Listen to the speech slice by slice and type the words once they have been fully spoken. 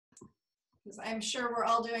because I'm sure we're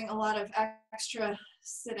all doing a lot of extra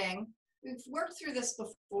sitting. We've worked through this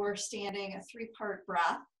before, standing, a three-part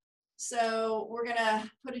breath. So we're gonna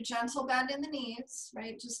put a gentle bend in the knees,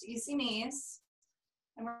 right? Just easy knees.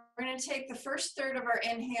 And we're gonna take the first third of our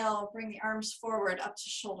inhale, bring the arms forward up to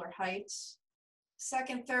shoulder height.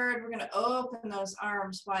 Second third, we're gonna open those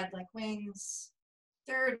arms wide like wings.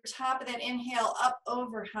 Third, top of that inhale, up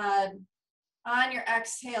overhead. On your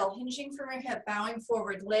exhale, hinging from your hip, bowing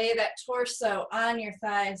forward, lay that torso on your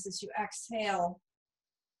thighs as you exhale.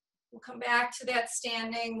 We'll come back to that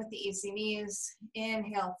standing with the easy knees.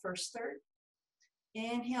 Inhale, first third.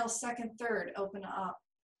 Inhale, second third, open up.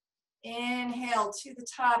 Inhale to the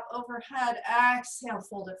top, overhead. Exhale,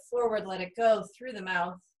 fold it forward, let it go through the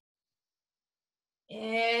mouth.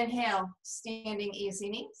 Inhale, standing easy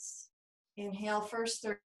knees. Inhale, first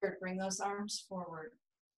third, bring those arms forward.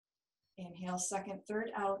 Inhale, second third,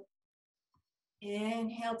 out.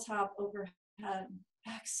 Inhale, top, overhead.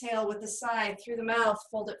 Exhale with a sigh through the mouth,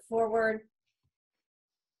 fold it forward.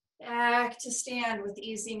 Back to stand with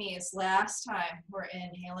easy knees. Last time, we're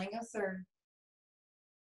inhaling a third.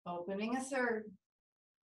 Opening a third.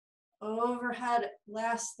 Overhead,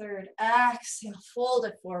 last third. Exhale, fold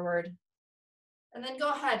it forward. And then go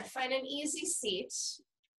ahead, find an easy seat.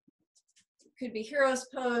 Could be hero's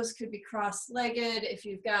pose, could be cross-legged. If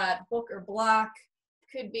you've got book or block,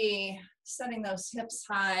 could be setting those hips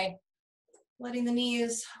high, letting the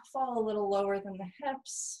knees fall a little lower than the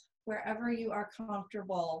hips, wherever you are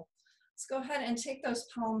comfortable. Let's go ahead and take those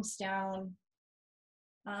palms down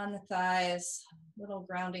on the thighs, little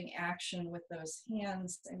grounding action with those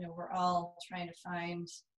hands. I know we're all trying to find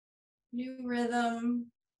new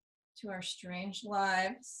rhythm to our strange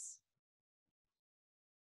lives.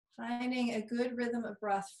 Finding a good rhythm of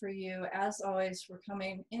breath for you. As always, we're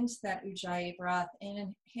coming into that Ujjayi breath.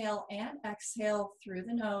 Inhale and exhale through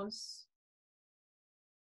the nose.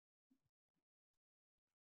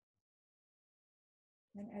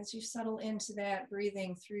 And as you settle into that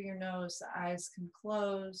breathing through your nose, the eyes can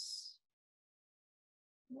close.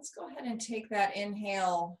 Let's go ahead and take that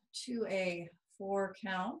inhale to a 4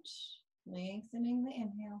 count, lengthening the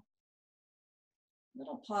inhale.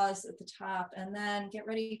 Little pause at the top, and then get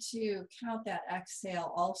ready to count that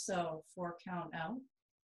exhale, also 4 count out.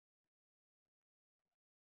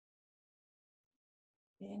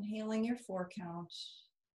 Inhaling your 4 count.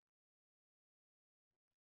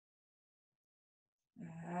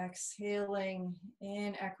 Exhaling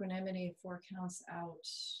in equanimity, 4 counts out.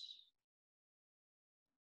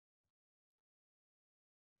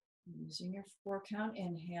 Using your 4 count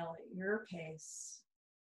inhale at your pace.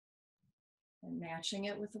 And matching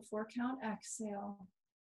it with a 4 count exhale.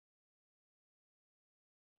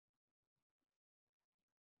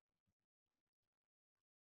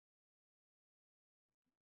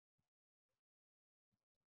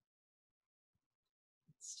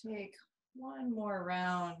 Let's take one more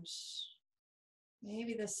round.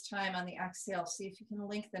 Maybe this time on the exhale, see if you can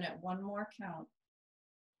lengthen it 1 more count.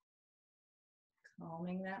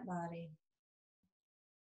 Calming that body.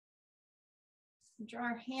 Draw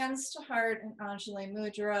our hands to heart in Anjali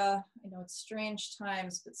Mudra. I know it's strange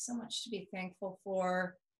times, but so much to be thankful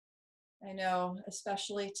for. I know,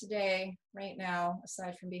 especially today, right now,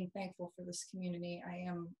 aside from being thankful for this community, I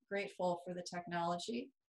am grateful for the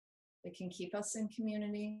technology that can keep us in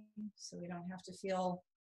community so we don't have to feel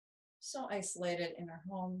so isolated in our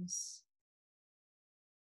homes.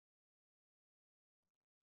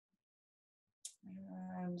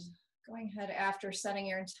 And going ahead, after setting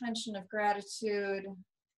your intention of gratitude,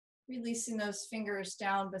 releasing those fingers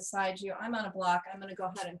down beside you. I'm on a block. I'm going to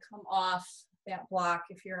go ahead and come off that block.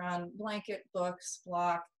 If you're on blanket, books,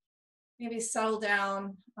 block, maybe settle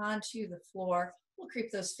down onto the floor. We'll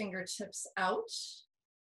creep those fingertips out.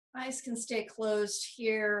 Eyes can stay closed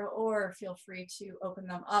here, or feel free to open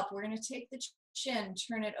them up. We're going to take the chin,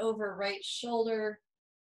 turn it over, right shoulder,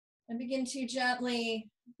 and begin to gently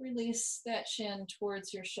release that chin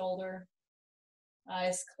towards your shoulder.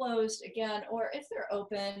 Eyes closed again, or if they're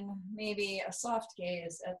open, maybe a soft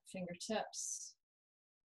gaze at the fingertips.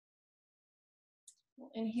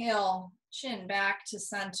 Inhale, chin back to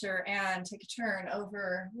center, and take a turn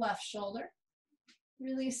over left shoulder.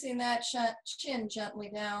 Releasing that chin gently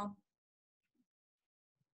down.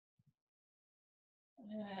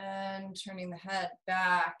 And turning the head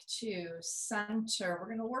back to center. We're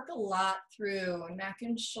going to work a lot through neck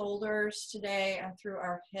and shoulders today and through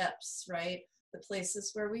our hips, right? The places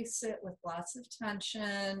where we sit with lots of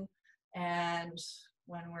tension and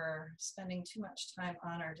when we're spending too much time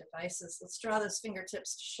on our devices. Let's draw those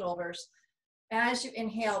fingertips to shoulders. As you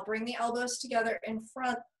inhale, bring the elbows together in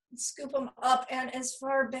front. Scoop them up and as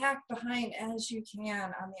far back behind as you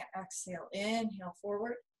can on the exhale. Inhale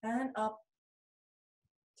forward and up.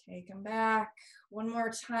 Take them back. One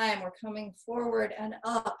more time. We're coming forward and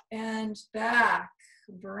up and back.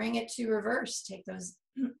 Bring it to reverse. Take those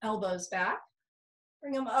elbows back.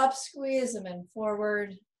 Bring them up, squeeze them in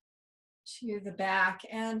forward to the back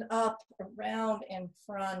and up, around in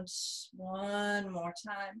front. One more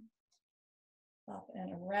time. Up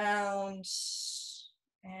and around.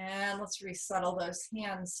 And let's resettle those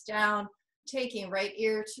hands down, taking right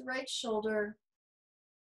ear to right shoulder.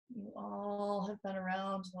 You all have been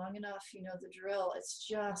around long enough. You know the drill. It's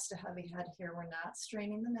just a heavy head here. We're not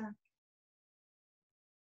straining the neck.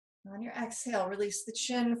 On your exhale, release the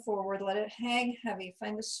chin forward. Let it hang heavy.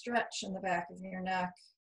 Find a stretch in the back of your neck.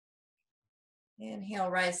 Inhale,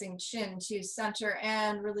 rising chin to center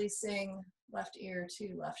and releasing left ear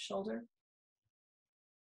to left shoulder.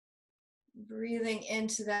 Breathing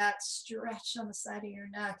into that stretch on the side of your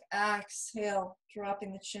neck. Exhale,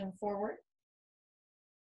 dropping the chin forward.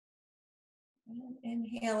 And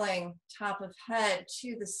inhaling, top of head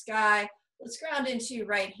to the sky. Let's ground into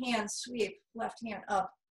right hand sweep, left hand up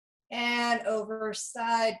and over,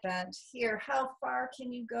 side bend. Here, how far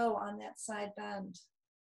can you go on that side bend?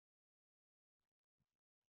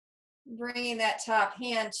 Bringing that top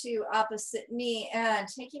hand to opposite knee and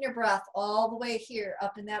taking your breath all the way here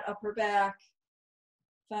up in that upper back.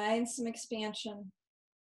 Find some expansion.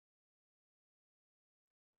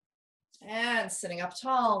 And sitting up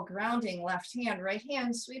tall, grounding, left hand, right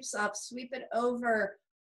hand sweeps up, sweep it over.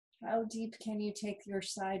 How deep can you take your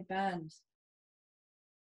side bend?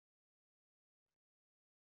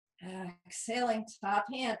 Exhaling, top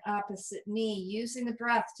hand, opposite knee, using the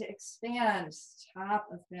breath to expand, top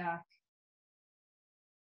of back.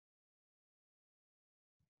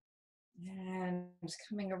 And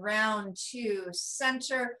coming around to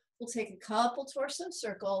center, we'll take a couple torso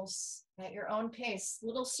circles at your own pace.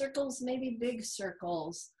 Little circles, maybe big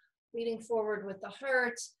circles. Leading forward with the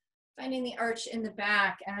heart, finding the arch in the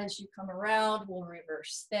back. As you come around, we'll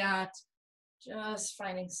reverse that. Just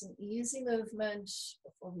finding some easy movement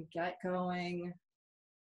before we get going.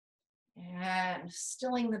 And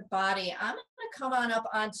stilling the body. I'm going to come on up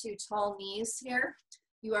onto tall knees here.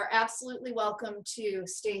 You are absolutely welcome to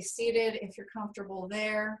stay seated if you're comfortable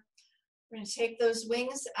there. We're going to take those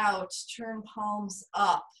wings out, turn palms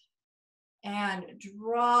up, and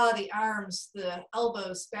draw the arms, the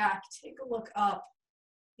elbows back. Take a look up.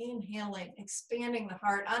 Inhaling, expanding the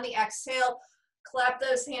heart. On the exhale, clap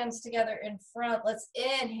those hands together in front. Let's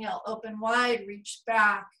inhale, open wide, reach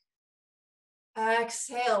back.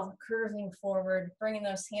 Exhale, curving forward, bringing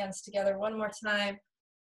those hands together one more time.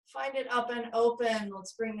 Find it up and open.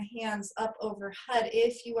 Let's bring the hands up overhead.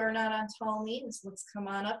 If you are not on tall knees, let's come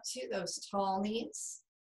on up to those tall knees.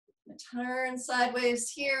 Turn sideways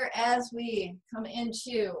here as we come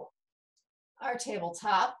into our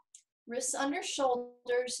tabletop. Wrists under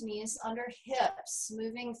shoulders, knees under hips,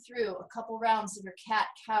 moving through a couple rounds of your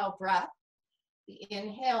cat-cow breath. The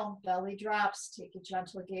inhale, belly drops, take a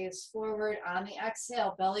gentle gaze forward. On the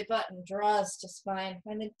exhale, belly button draws to spine.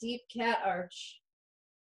 Find a deep cat arch.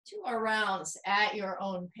 2 more rounds at your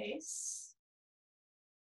own pace.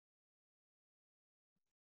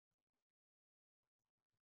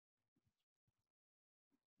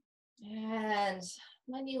 And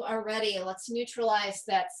when you are ready, let's neutralize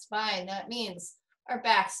that spine. That means our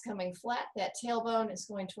back's coming flat. That tailbone is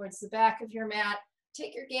going towards the back of your mat.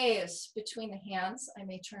 Take your gaze between the hands. I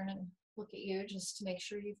may turn and look at you just to make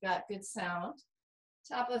sure you've got good sound.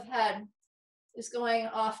 Top of head is going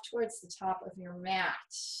off towards the top of your mat.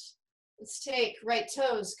 Let's take right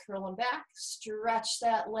toes, curl them back, stretch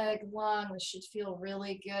that leg long. This should feel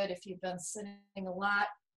really good if you've been sitting a lot.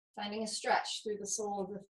 Finding a stretch through the sole of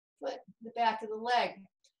the foot, the back of the leg.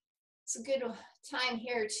 It's a good time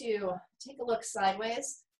here to take a look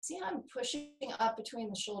sideways. See how I'm pushing up between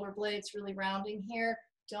the shoulder blades, really rounding here.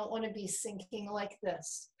 Don't want to be sinking like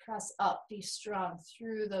this. Press up, be strong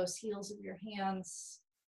through those heels of your hands.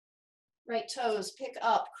 Right toes, pick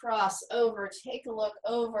up, cross over, take a look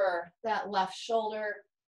over that left shoulder,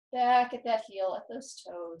 back at that heel, at those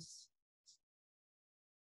toes.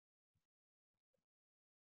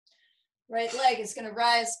 Right leg is going to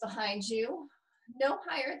rise behind you, no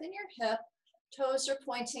higher than your hip. Toes are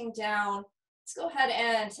pointing down. Let's go ahead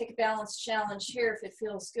and take a balance challenge here if it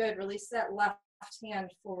feels good. Release that left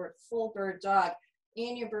hand forward, full bird dog.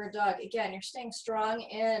 In your bird dog, again, you're staying strong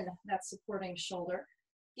in that supporting shoulder.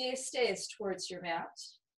 Gaze stays towards your mat.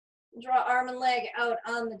 Draw arm and leg out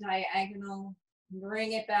on the diagonal.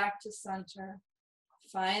 Bring it back to center.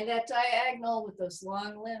 Find that diagonal with those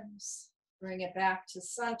long limbs. bring it back to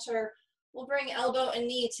center. We'll bring elbow and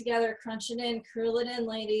knee together, crunch it in, curl it in,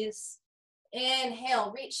 ladies.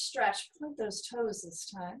 Inhale, reach, stretch, point those toes this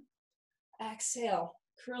time. Exhale,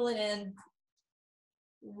 curl it in,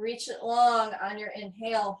 reach it long on your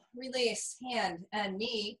inhale, release, hand and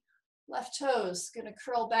knee. Left toes gonna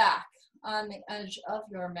curl back on the edge of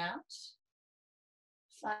your mat.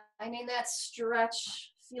 Finding that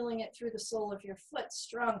stretch, feeling it through the sole of your foot,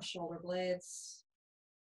 strong shoulder blades.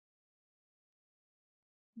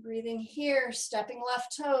 Breathing here, stepping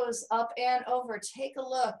left toes up and over. Take a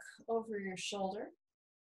look over your shoulder.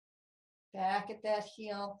 Back at that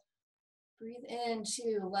heel. Breathe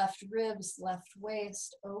into left ribs, left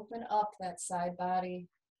waist. Open up that side body.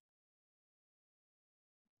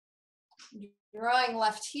 Drawing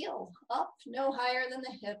left heel up, no higher than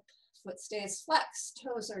the hip. Foot stays flexed,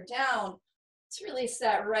 toes are down. Let's release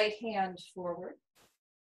that right hand forward.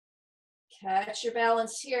 Catch your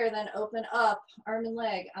balance here, then open up, arm and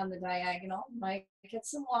leg on the diagonal. Might get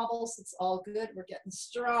some wobbles, it's all good. We're getting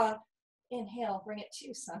strong. Inhale, bring it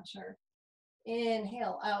to center.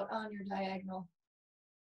 Inhale, out on your diagonal.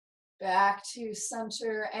 Back to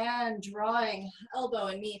center and drawing elbow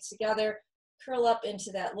and knee together. Curl up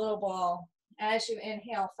into that little ball. As you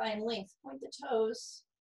inhale, find length, point the toes.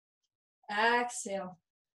 Exhale,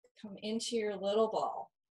 come into your little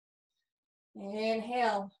ball.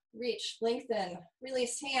 Inhale, reach, lengthen,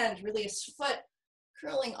 release hand, release foot,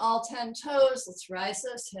 curling all 10 toes. Let's rise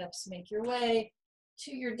those hips, make your way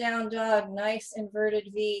to your down dog, nice inverted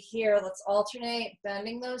V here. Let's alternate,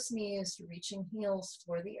 bending those knees, reaching heels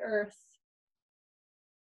for the earth.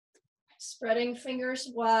 Spreading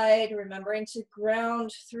fingers wide, remembering to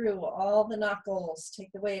ground through all the knuckles.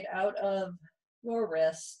 Take the weight out of your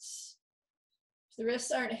wrists. If the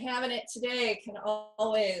wrists aren't having it today, can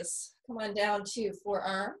always come on down to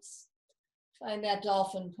forearms. Find that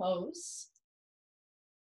dolphin pose.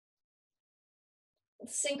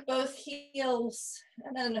 Sink both heels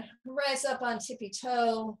and then rise up on tippy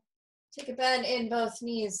toe. Take a bend in both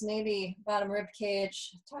knees, maybe bottom rib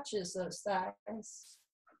cage touches those thighs.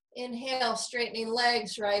 Inhale, straightening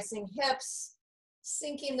legs, rising hips,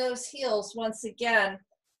 sinking those heels once again.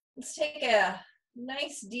 Let's take a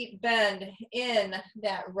nice deep bend in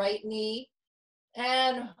that right knee.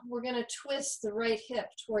 And we're going to twist the right hip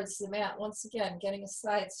towards the mat. Once again, getting a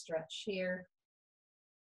side stretch here.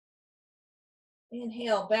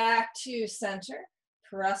 Inhale, back to center.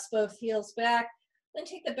 Press both heels back. Then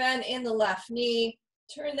take the bend in the left knee.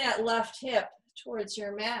 Turn that left hip towards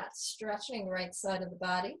your mat, stretching right side of the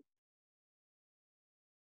body.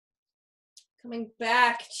 Coming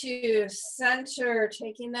back to center,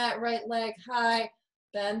 taking that right leg high.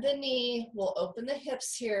 Bend the knee. We'll open the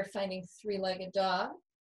hips here, finding three-legged dog.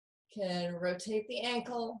 Can rotate the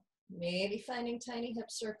ankle, maybe finding tiny hip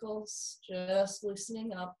circles, just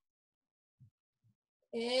loosening up.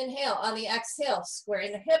 Inhale, on the exhale,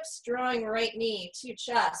 squaring the hips, drawing right knee to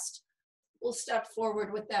chest. We'll step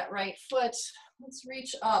forward with that right foot. Let's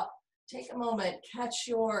reach up. Take a moment, catch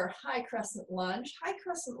your high crescent lunge. High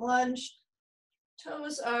crescent lunge,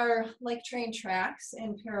 toes are like train tracks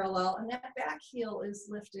in parallel, and that back heel is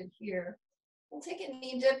lifted here. We'll take a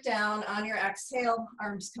knee dip down on your exhale.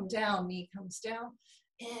 Arms come down, knee comes down.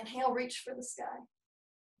 Inhale, reach for the sky.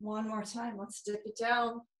 One more time, let's dip it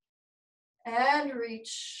down. And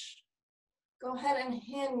reach. Go ahead and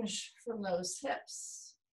hinge from those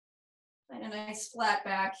hips. Find a nice flat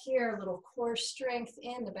back here, a little core strength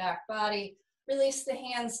in the back body. Release the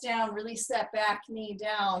hands down, release that back knee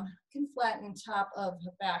down. You can flatten top of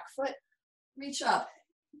the back foot. Reach up,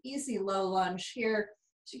 easy low lunge here.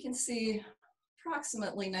 As you can see,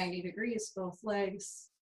 approximately 90 degrees, both legs.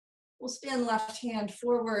 We'll spin left hand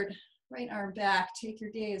forward, right arm back. Take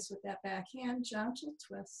your gaze with that back hand, gentle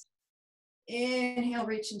twist. Inhale,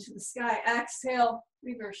 reach into the sky. Exhale,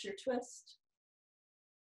 reverse your twist.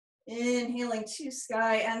 Inhaling to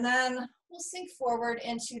sky, and then we'll sink forward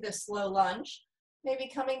into the slow lunge.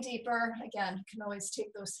 Maybe coming deeper. Again, you can always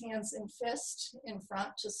take those hands in fist in front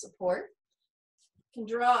to support. You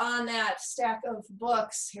can draw on that stack of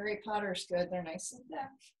books. Harry Potter's good, they're nice and thick.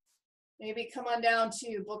 Maybe come on down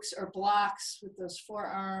to books or blocks with those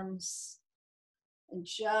forearms and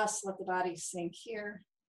just let the body sink here.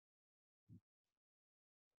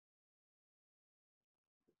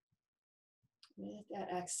 With that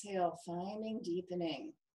exhale, finding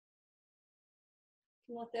deepening.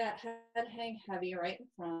 Let that head hang heavy right in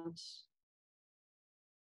front.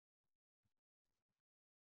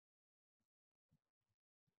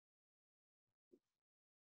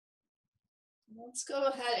 Let's go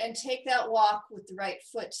ahead and take that walk with the right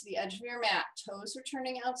foot to the edge of your mat. Toes are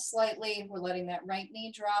turning out slightly. We're letting that right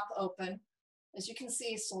knee drop open. As you can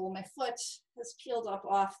see, sole of my foot has peeled up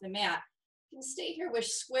off the mat. You can stay here with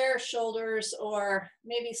square shoulders or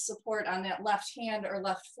maybe support on that left hand or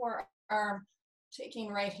left forearm, taking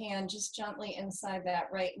right hand just gently inside that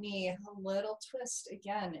right knee. A little twist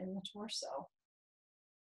again in the torso.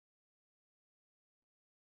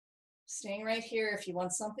 Staying right here. If you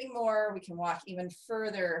want something more, we can walk even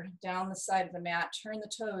further down the side of the mat. Turn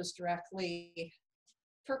the toes directly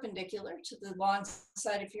perpendicular to the long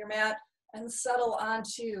side of your mat and settle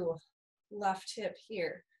onto left hip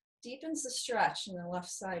here. Deepens the stretch in the left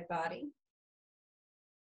side body.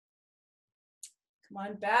 Come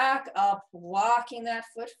on back up, walking that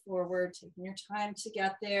foot forward, taking your time to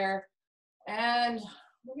get there. And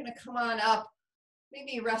we're gonna come on up,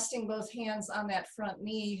 maybe resting both hands on that front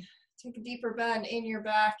knee. Take a deeper bend in your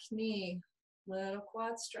back knee. Little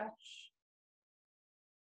quad stretch.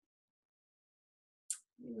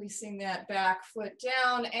 Releasing that back foot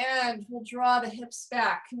down, and we'll draw the hips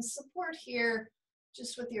back. And support here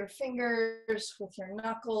just with your fingers, with your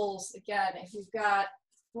knuckles. Again, if you've got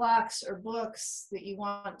blocks or books that you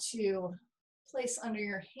want to place under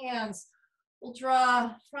your hands, we'll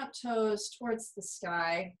draw front toes towards the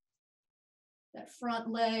sky. That front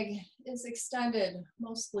leg is extended,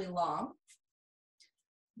 mostly long.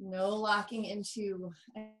 No locking into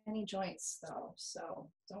any joints though, so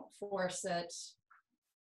don't force it.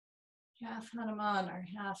 Half Hanuman or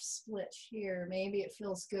half split here. Maybe it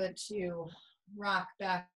feels good to rock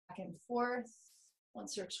back and forth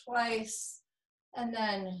once or twice, and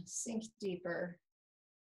then sink deeper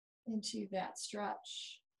into that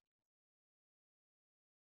stretch.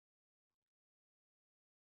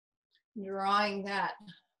 Drawing that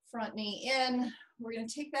front knee in, we're going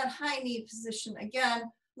to take that high knee position again,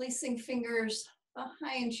 placing fingers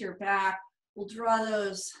behind your back. We'll draw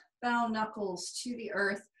those bound knuckles to the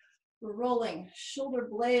earth. We're rolling shoulder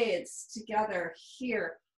blades together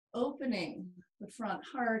here, opening the front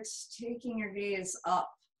heart, taking your gaze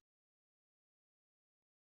up.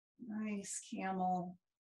 Nice camel,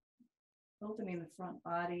 opening the front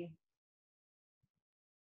body.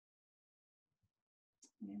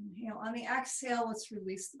 Inhale. On the exhale, let's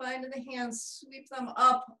release the bind of the hands, sweep them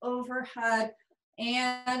up overhead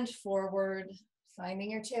and forward.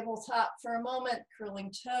 Finding your tabletop for a moment,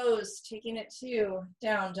 curling toes, taking it to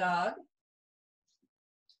down dog.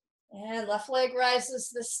 And left leg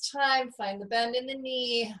rises this time. Find the bend in the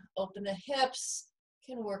knee, open the hips.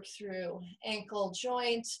 Can work through ankle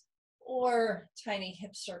joint or tiny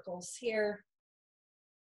hip circles here.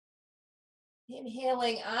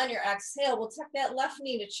 Inhaling on your exhale, we'll tuck that left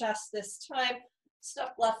knee to chest this time.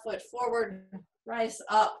 Step left foot forward, rise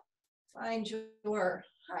up. Find your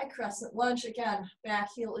high crescent lunge again. Back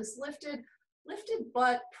heel is lifted, lifted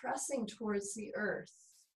butt pressing towards the earth.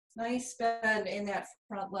 Nice bend in that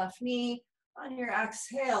front left knee. On your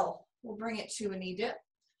exhale, we'll bring it to a knee dip.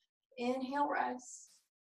 Inhale, rise.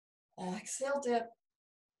 Exhale, dip.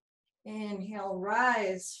 Inhale,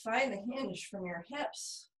 rise. Find the hinge from your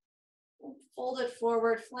hips. Fold it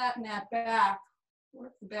forward, flatten that back.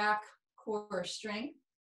 Work the back core strength.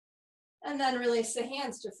 And then release the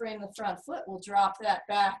hands to frame the front foot. We'll drop that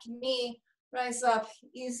back knee, rise up,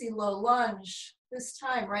 easy low lunge. This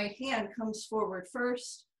time, right hand comes forward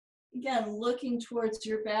first. Again, looking towards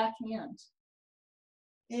your back hand.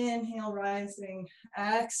 Inhale, rising.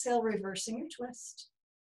 Exhale, reversing your twist.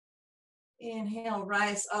 Inhale,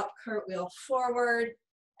 rise up, cartwheel forward,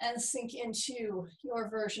 and sink into your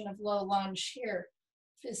version of low lunge here.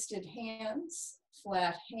 Fisted hands,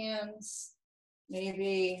 flat hands,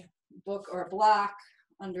 maybe book or block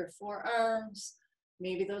under forearms.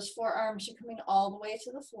 Maybe those forearms are coming all the way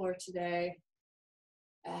to the floor today.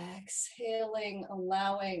 Exhaling,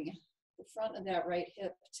 allowing the front of that right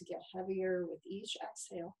hip to get heavier with each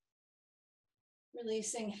exhale.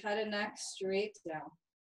 Releasing head and neck straight down.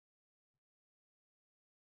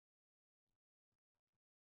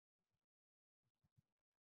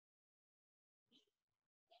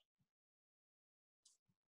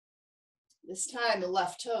 This time, the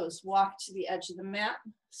left toes walk to the edge of the mat.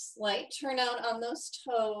 Slight turn out on those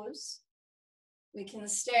toes. We can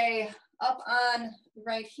stay up on the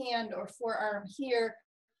right hand or forearm here.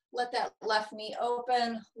 Let that left knee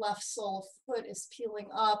open. Left sole of foot is peeling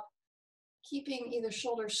up. Keeping either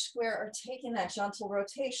shoulder square or taking that gentle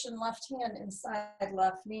rotation. Left hand inside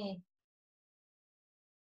left knee.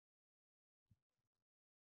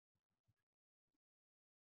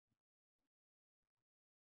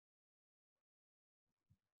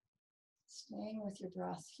 Staying with your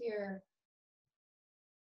breath here.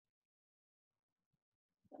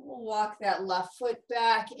 We'll walk that left foot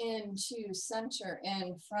back into center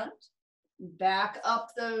and front. Back up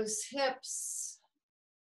those hips.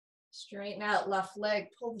 Straighten out left leg,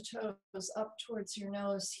 pull the toes up towards your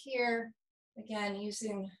nose here. Again,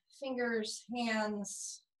 using fingers,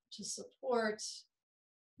 hands to support.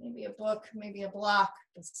 Maybe a book, maybe a block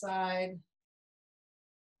beside.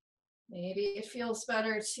 Maybe it feels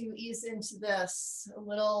better to ease into this, a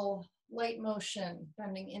little light motion,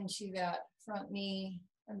 bending into that front knee,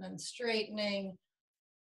 and then straightening,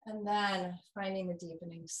 and then finding the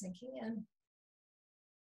deepening, sinking in.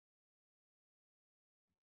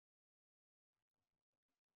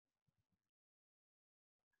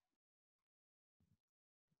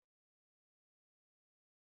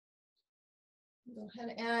 Go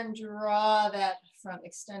ahead and draw that front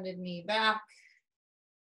extended knee back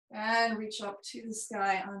and reach up to the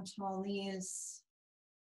sky on tall knees.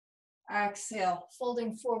 Exhale,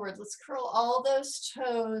 folding forward. Let's curl all those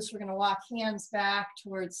toes. We're going to walk hands back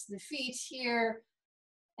towards the feet here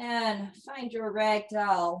and find your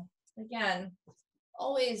ragdoll. Again,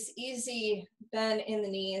 always easy bend in the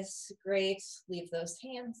knees. Great. Leave those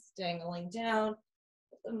hands dangling down.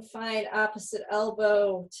 Let them find opposite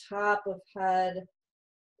elbow, top of head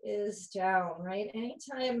is down, right?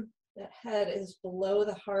 Anytime that head is below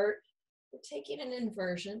the heart, we're taking an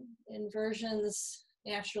inversion. Inversions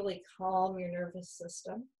naturally calm your nervous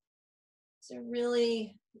system. So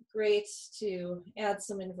really great to add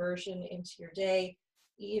some inversion into your day,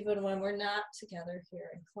 even when we're not together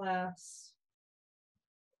here in class.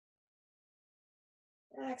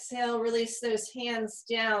 Exhale, release those hands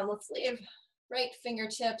down. Let's leave right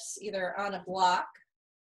fingertips either on a block,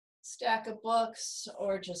 stack of books,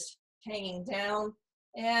 or just hanging down.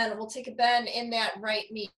 And we'll take a bend in that right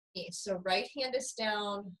knee. So right hand is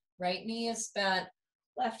down, right knee is bent.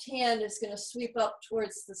 Left hand is going to sweep up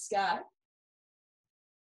towards the sky.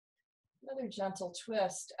 Another gentle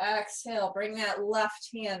twist. Exhale, bring that left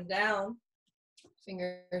hand down.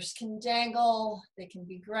 Fingers can dangle, they can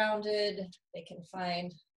be grounded, they can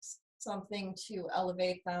find something to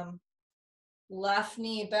elevate them. Left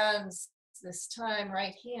knee bends. This time,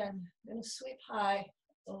 right hand, going to sweep high,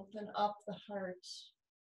 open up the heart.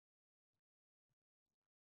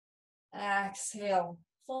 Exhale,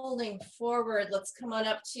 folding forward. Let's come on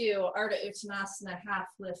up to Ardha Uttanasana, half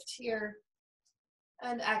lift here.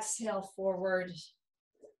 And exhale forward.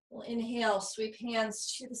 We'll inhale, sweep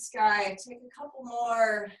hands to the sky. Take a couple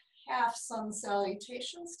more half sun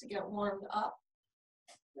salutations to get warmed up.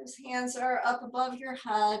 Those hands are up above your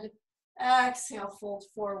head. Exhale, fold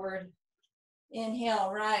forward.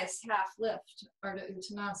 Inhale, rise, half lift, Ardha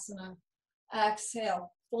Uttanasana.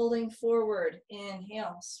 Exhale, folding forward.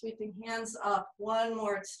 Inhale, sweeping hands up one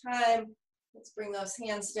more time. Let's bring those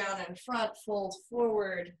hands down in front, fold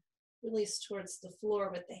forward. Release towards the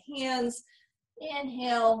floor with the hands.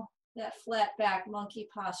 Inhale, that flat back monkey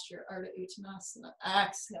posture, Ardha Uttanasana.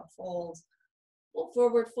 Exhale, fold. Fold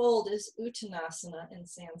forward fold is Uttanasana in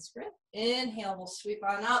Sanskrit. Inhale, we'll sweep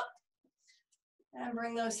on up. And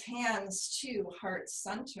bring those hands to heart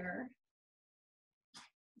center.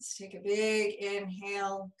 Let's take a big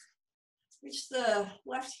inhale. Reach the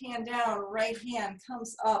left hand down, right hand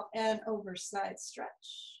comes up and over, side stretch.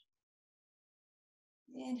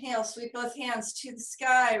 Inhale, sweep both hands to the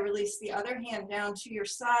sky. Release the other hand down to your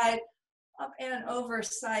side, up and over,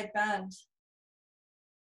 side bend.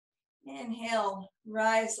 Inhale,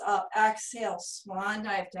 rise up. Exhale, swan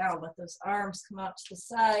dive down. Let those arms come out to the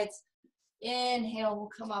sides. Inhale, we'll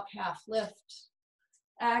come up half lift.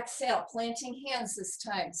 Exhale, planting hands this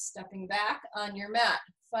time, stepping back on your mat.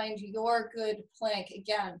 Find your good plank.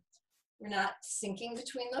 Again, we're not sinking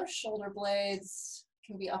between those shoulder blades.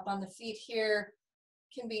 Can be up on the feet here,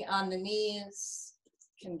 can be on the knees,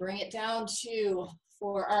 can bring it down to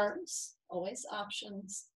forearms, always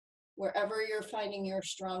options, wherever you're finding your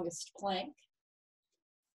strongest plank.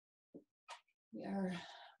 We are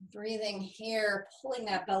breathing here, pulling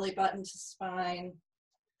that belly button to spine.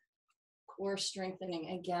 Core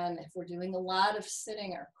strengthening. Again, if we're doing a lot of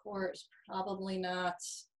sitting, our core is probably not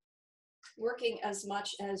working as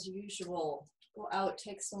much as usual. Go out,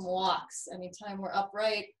 take some walks. Anytime we're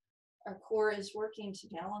upright, our core is working to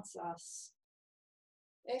balance us.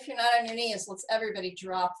 If you're not on your knees, let's everybody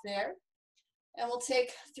drop there. And we'll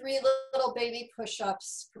take 3 little baby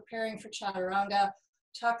push-ups, preparing for chaturanga.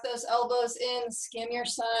 Tuck those elbows in, skim your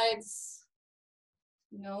sides.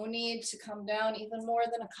 No need to come down even more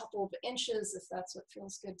than a couple of inches if that's what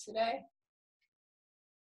feels good today.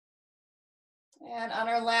 And on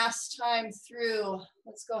our last time through,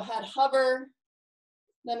 let's go ahead, hover,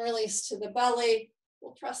 then release to the belly.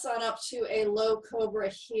 We'll press on up to a low cobra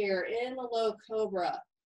here. In the low cobra,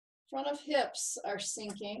 front of hips are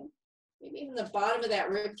sinking. Maybe even the bottom of that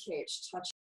rib cage touch